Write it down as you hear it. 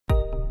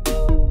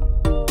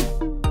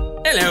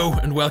Hello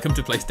and welcome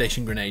to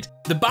PlayStation Grenade.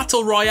 The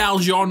Battle Royale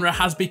genre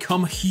has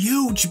become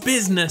huge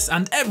business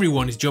and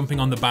everyone is jumping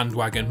on the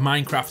bandwagon.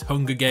 Minecraft,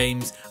 Hunger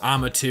Games,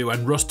 Arma 2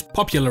 and Rust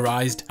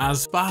popularized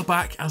as far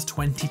back as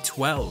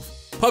 2012.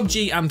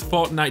 PUBG and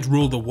Fortnite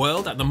rule the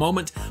world at the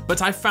moment,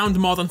 but I've found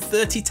more than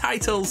 30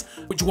 titles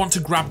which want to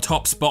grab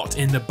top spot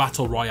in the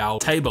Battle Royale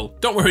table.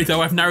 Don't worry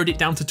though, I've narrowed it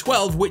down to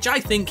 12, which I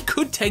think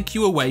could take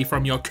you away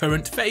from your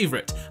current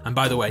favourite. And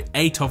by the way,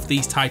 8 of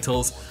these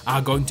titles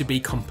are going to be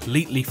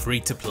completely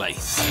free to play.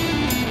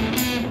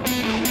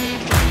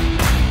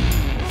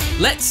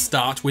 Let's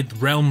start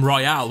with Realm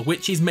Royale,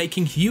 which is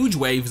making huge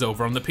waves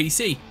over on the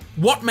PC.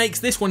 What makes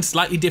this one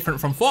slightly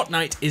different from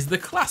Fortnite is the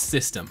class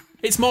system.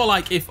 It's more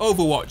like if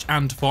Overwatch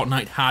and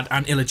Fortnite had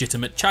an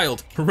illegitimate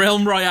child.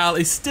 Realm Royale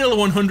is still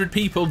 100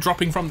 people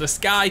dropping from the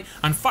sky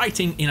and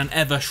fighting in an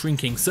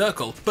ever-shrinking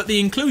circle, but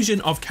the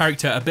inclusion of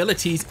character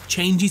abilities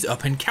changes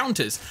up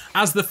encounters,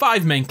 as the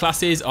 5 main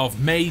classes of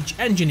Mage,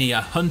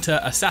 Engineer, Hunter,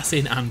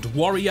 Assassin and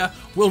Warrior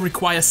will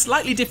require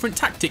slightly different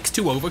tactics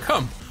to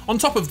overcome. On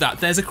top of that,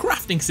 there's a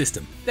crafting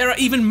system. There are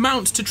even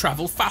mounts to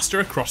travel faster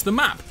across the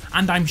map,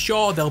 and I'm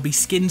sure there'll be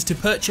skins to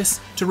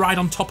purchase to ride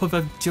on top of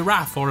a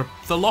giraffe or a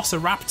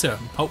velociraptor,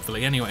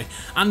 hopefully anyway.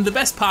 And the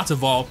best part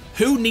of all,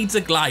 who needs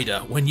a glider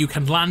when you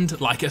can land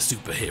like a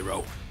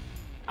superhero?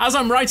 As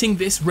I'm writing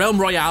this,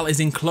 Realm Royale is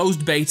in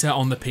closed beta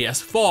on the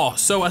PS4,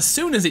 so as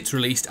soon as it's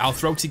released, I'll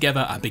throw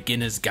together a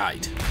beginner's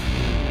guide.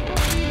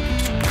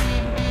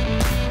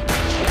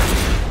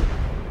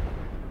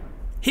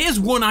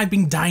 Here's one I've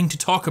been dying to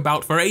talk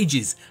about for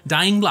ages.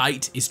 Dying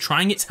Light is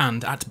trying its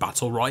hand at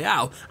Battle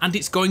Royale, and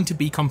it's going to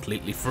be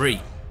completely free.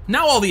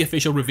 Now all the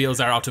official reveals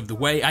are out of the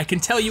way, I can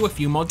tell you a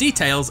few more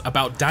details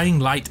about Dying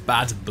Light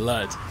Bad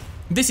Blood.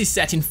 This is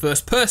set in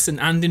first person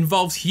and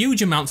involves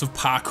huge amounts of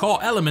parkour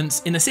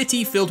elements in a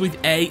city filled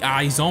with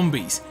AI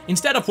zombies.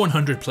 Instead of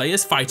 100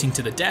 players fighting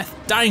to the death,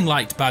 Dying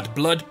Light Bad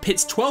Blood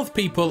pits 12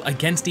 people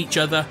against each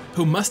other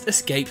who must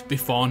escape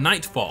before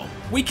nightfall.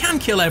 We can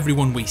kill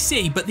everyone we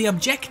see, but the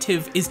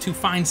objective is to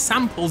find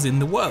samples in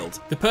the world.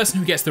 The person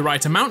who gets the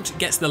right amount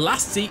gets the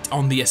last seat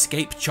on the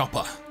escape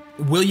chopper.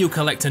 Will you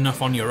collect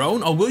enough on your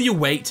own, or will you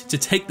wait to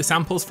take the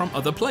samples from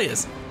other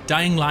players?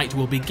 Dying Light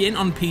will begin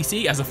on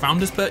PC as a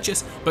founder's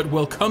purchase, but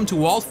will come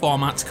to all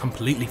formats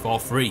completely for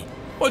free.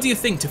 What do you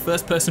think to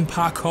first-person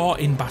parkour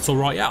in Battle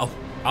Royale?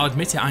 I'll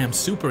admit it, I am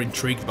super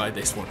intrigued by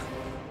this one.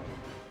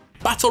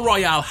 Battle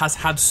Royale has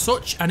had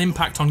such an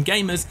impact on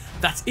gamers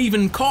that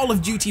even Call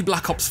of Duty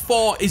Black Ops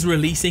 4 is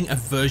releasing a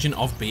version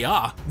of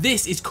BR.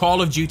 This is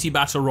Call of Duty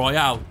Battle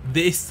Royale.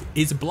 This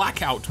is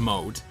Blackout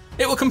mode.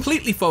 It will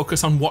completely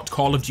focus on what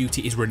Call of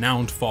Duty is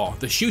renowned for,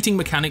 the shooting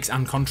mechanics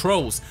and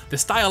controls, the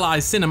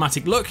stylized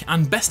cinematic look,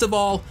 and best of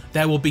all,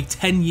 there will be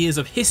 10 years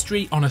of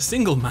history on a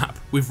single map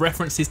with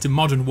references to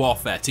Modern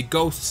Warfare, to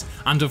Ghosts,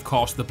 and of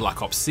course the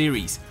Black Ops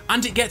series.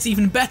 And it gets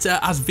even better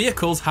as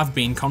vehicles have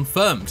been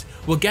confirmed.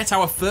 We'll get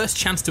our first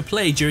chance to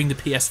play during the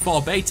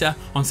PS4 beta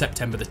on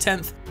September the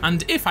 10th,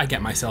 and if I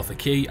get myself a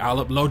key,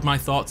 I'll upload my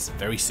thoughts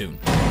very soon.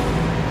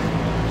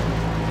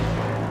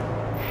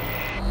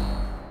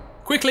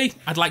 Quickly,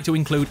 I'd like to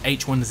include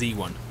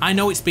H1Z1. I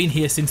know it's been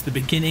here since the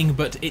beginning,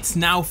 but it's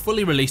now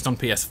fully released on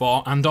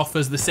PS4 and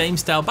offers the same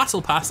style battle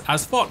pass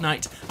as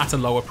Fortnite at a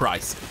lower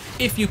price.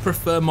 If you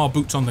prefer more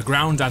boots on the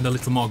ground and a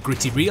little more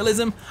gritty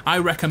realism, I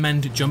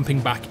recommend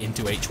jumping back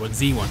into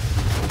H1Z1.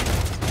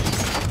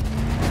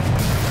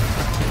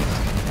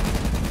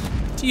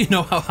 Do you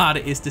know how hard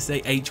it is to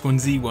say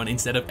H1Z1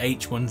 instead of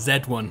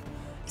H1Z1?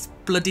 It's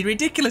bloody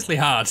ridiculously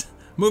hard.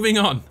 Moving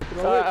on.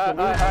 You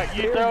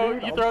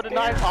throw the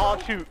knife, I'll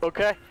shoot,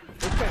 okay?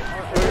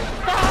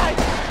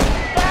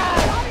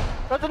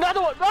 There's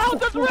another one! No,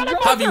 there's another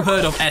one! Have you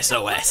heard of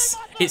SOS?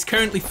 It's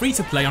currently free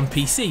to play on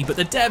PC, but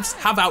the devs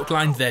have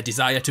outlined their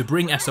desire to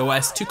bring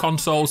SOS to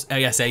consoles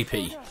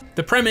ASAP.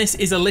 The premise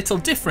is a little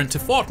different to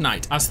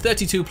Fortnite, as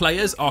 32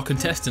 players, or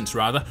contestants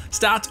rather,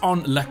 start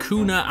on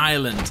Lacuna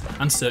Island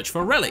and search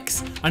for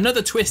relics.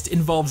 Another twist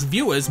involves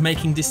viewers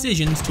making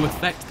decisions to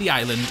affect the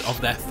island of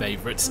their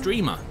favourite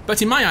streamer.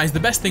 But in my eyes, the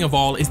best thing of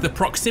all is the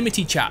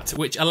proximity chat,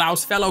 which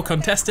allows fellow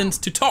contestants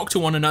to talk to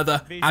one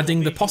another,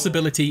 adding the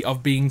possibility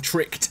of being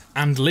tricked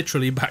and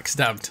literally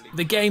backstabbed.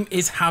 The game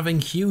is having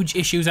huge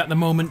issues at the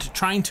moment,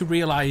 trying to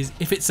realise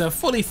if it's a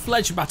fully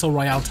fledged Battle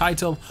Royale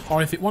title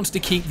or if it wants to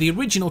keep the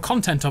original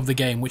content of the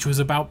game, which was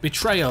about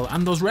betrayal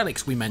and those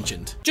relics we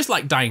mentioned. Just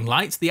like Dying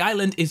Light, the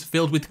island is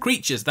filled with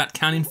creatures that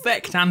can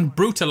infect and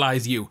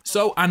brutalise you,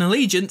 so an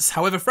allegiance,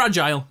 however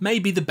fragile, may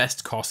be the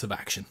best course of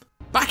action.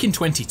 Back in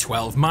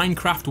 2012,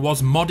 Minecraft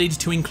was modded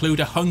to include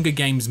a Hunger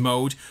Games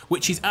mode,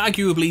 which is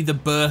arguably the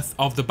birth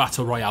of the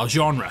Battle Royale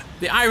genre.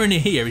 The irony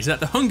here is that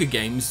the Hunger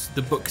Games,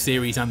 the book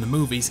series and the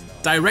movies,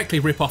 directly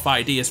rip off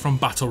ideas from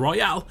Battle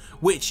Royale,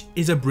 which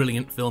is a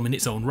brilliant film in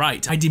its own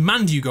right. I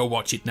demand you go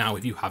watch it now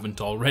if you haven't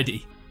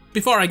already.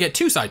 Before I get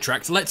too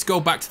sidetracked, let's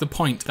go back to the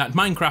point that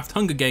Minecraft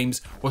Hunger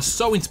Games was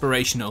so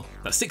inspirational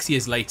that 6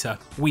 years later,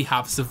 we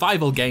have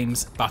survival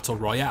games Battle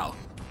Royale.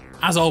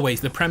 As always,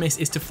 the premise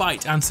is to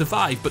fight and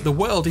survive, but the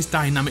world is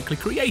dynamically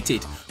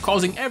created,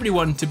 causing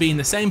everyone to be in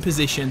the same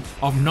position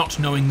of not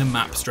knowing the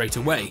map straight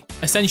away.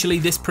 Essentially,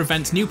 this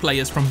prevents new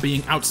players from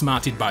being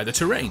outsmarted by the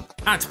terrain.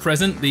 At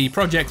present, the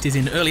project is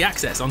in early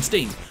access on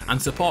Steam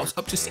and supports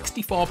up to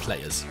 64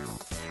 players.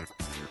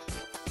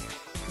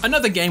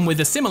 Another game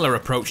with a similar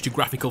approach to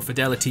graphical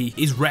fidelity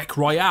is Wreck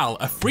Royale,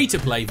 a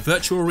free-to-play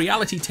virtual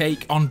reality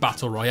take on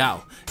Battle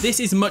Royale. This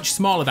is much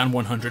smaller than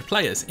 100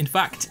 players, in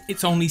fact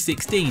it's only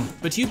 16,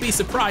 but you'd be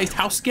surprised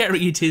how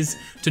scary it is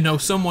to know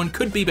someone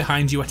could be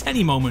behind you at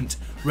any moment,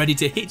 ready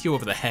to hit you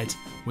over the head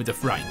with a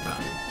frying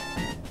pan.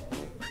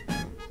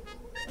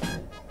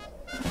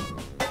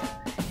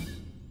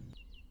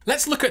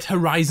 Let's look at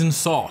Horizon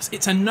Source.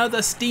 It's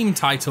another Steam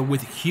title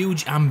with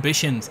huge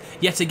ambitions.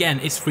 Yet again,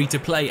 it's free to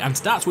play and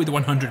starts with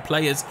 100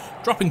 players,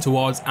 dropping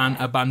towards an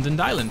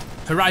abandoned island.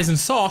 Horizon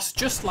Source,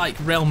 just like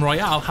Realm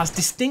Royale, has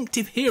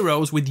distinctive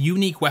heroes with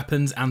unique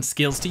weapons and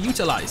skills to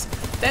utilise.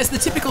 There's the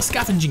typical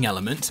scavenging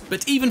element,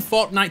 but even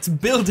Fortnite's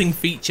building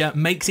feature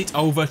makes it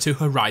over to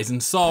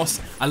Horizon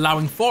Source,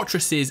 allowing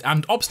fortresses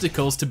and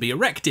obstacles to be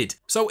erected.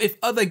 So if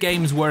other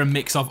games were a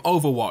mix of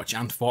Overwatch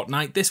and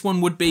Fortnite, this one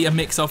would be a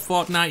mix of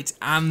Fortnite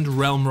and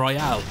Realm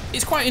Royale.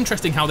 It's quite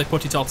interesting how they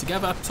put it all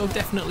together, so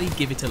definitely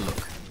give it a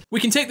look. We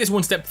can take this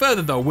one step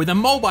further though with a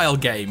mobile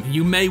game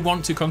you may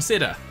want to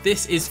consider.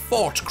 This is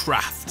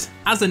Fortcraft.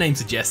 As the name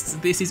suggests,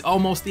 this is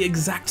almost the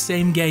exact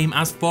same game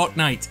as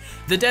Fortnite.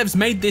 The devs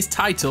made this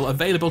title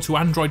available to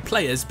Android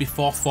players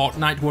before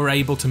Fortnite were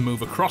able to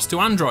move across to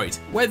Android.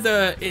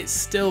 Whether it's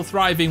still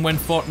thriving when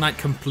Fortnite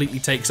completely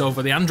takes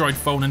over the Android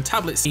phone and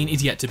tablet scene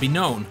is yet to be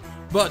known.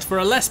 But for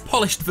a less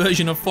polished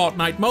version of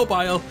Fortnite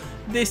Mobile,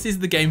 this is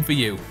the game for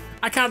you.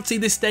 I can't see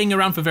this staying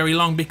around for very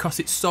long because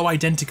it's so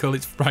identical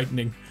it's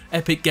frightening.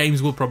 Epic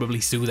Games will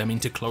probably sue them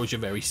into closure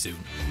very soon.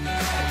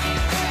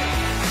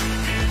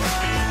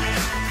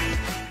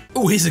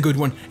 Oh, here's a good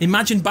one.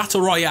 Imagine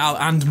Battle Royale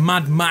and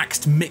Mad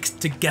Max mixed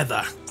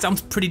together.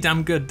 Sounds pretty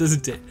damn good,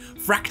 doesn't it?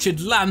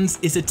 Fractured Lands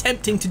is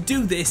attempting to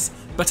do this,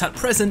 but at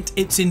present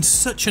it's in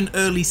such an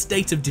early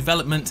state of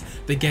development,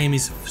 the game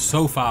is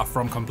so far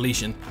from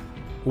completion.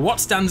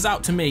 What stands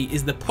out to me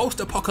is the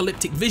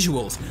post-apocalyptic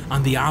visuals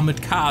and the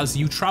armoured cars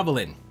you travel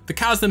in. The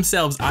cars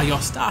themselves are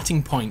your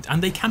starting point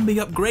and they can be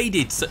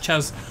upgraded, such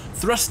as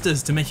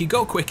thrusters to make you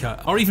go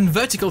quicker, or even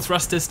vertical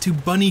thrusters to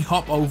bunny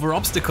hop over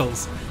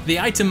obstacles. The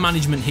item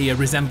management here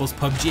resembles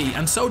PUBG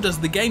and so does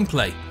the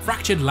gameplay.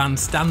 Fractured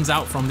Lands stands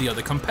out from the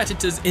other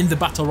competitors in the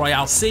Battle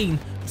Royale scene,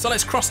 so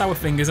let's cross our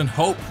fingers and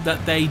hope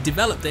that they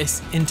develop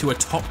this into a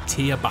top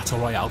tier Battle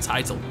Royale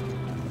title.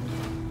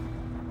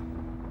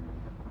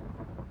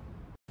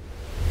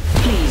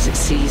 Please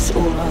cease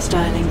all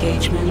hostile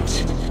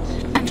engagement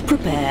and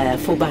prepare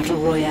for Battle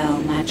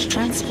Royale match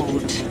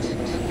transport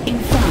in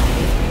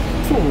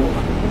 5, 4,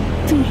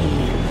 3,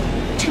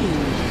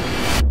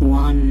 2,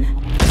 1.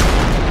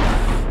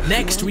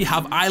 Next we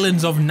have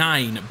Islands of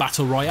Nine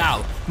Battle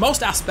Royale.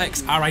 Most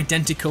aspects are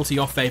identical to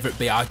your favourite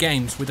BR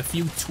games, with a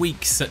few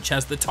tweaks such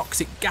as the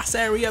toxic gas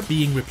area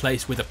being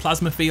replaced with a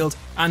plasma field,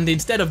 and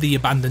instead of the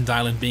abandoned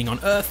island being on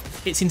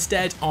Earth, it's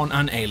instead on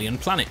an alien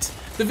planet.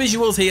 The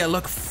visuals here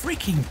look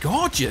freaking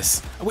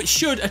gorgeous, which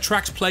should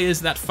attract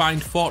players that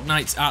find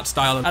Fortnite's art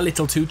style a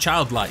little too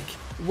childlike.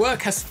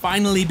 Work has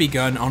finally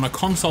begun on a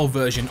console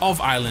version of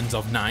Islands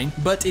of Nine,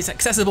 but it's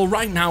accessible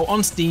right now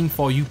on Steam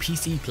for you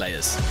PC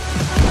players.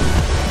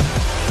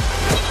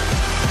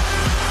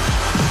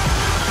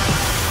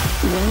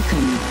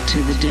 Welcome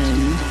to the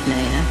Dome,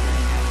 player.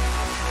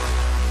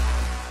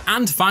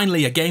 And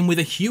finally, a game with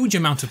a huge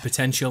amount of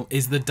potential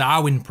is the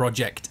Darwin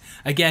Project.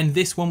 Again,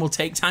 this one will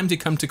take time to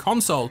come to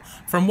console.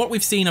 From what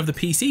we've seen of the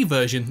PC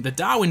version, the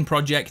Darwin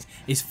Project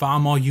is far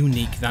more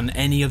unique than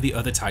any of the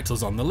other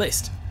titles on the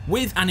list.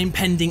 With an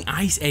impending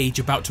ice age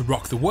about to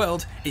rock the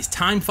world, it's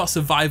time for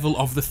survival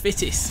of the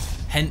fittest,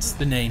 hence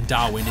the name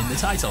Darwin in the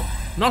title.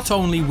 Not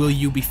only will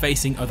you be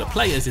facing other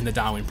players in the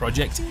Darwin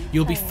Project,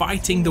 you'll be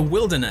fighting the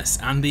wilderness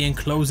and the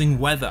enclosing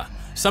weather.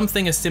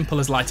 Something as simple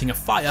as lighting a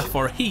fire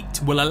for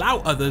heat will allow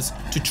others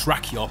to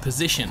track your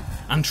position,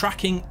 and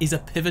tracking is a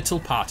pivotal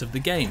part of the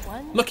game.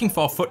 Looking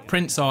for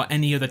footprints or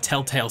any other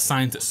telltale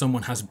signs that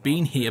someone has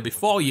been here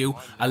before you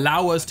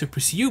allow us to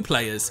pursue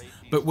players,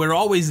 but we're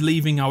always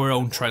leaving our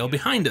own trail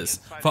behind us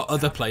for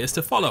other players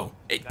to follow.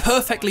 It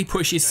perfectly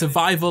pushes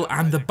survival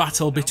and the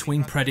battle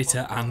between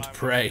predator and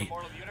prey.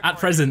 At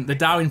present, the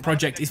Darwin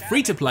Project is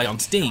free to play on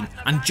Steam,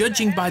 and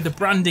judging by the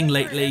branding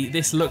lately,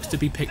 this looks to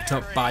be picked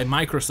up by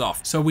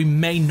Microsoft, so we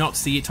may not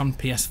see it on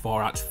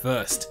PS4 at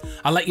first.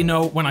 I'll let you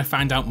know when I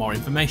find out more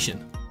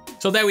information.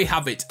 So there we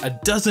have it, a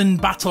dozen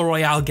Battle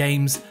Royale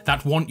games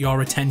that want your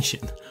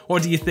attention.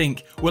 What do you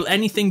think? Will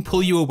anything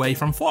pull you away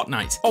from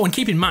Fortnite? Oh, and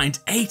keep in mind,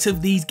 8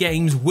 of these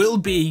games will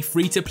be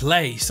free to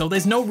play, so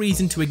there's no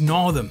reason to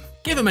ignore them.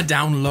 Give them a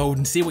download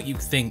and see what you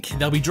think.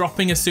 They'll be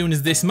dropping as soon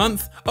as this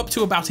month, up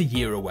to about a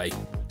year away.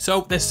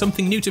 So there's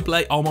something new to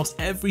play almost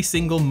every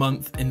single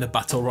month in the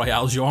Battle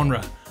Royale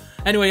genre.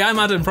 Anyway, I'm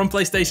Adam from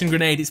PlayStation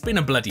Grenade. It's been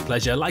a bloody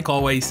pleasure. Like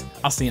always,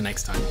 I'll see you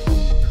next time.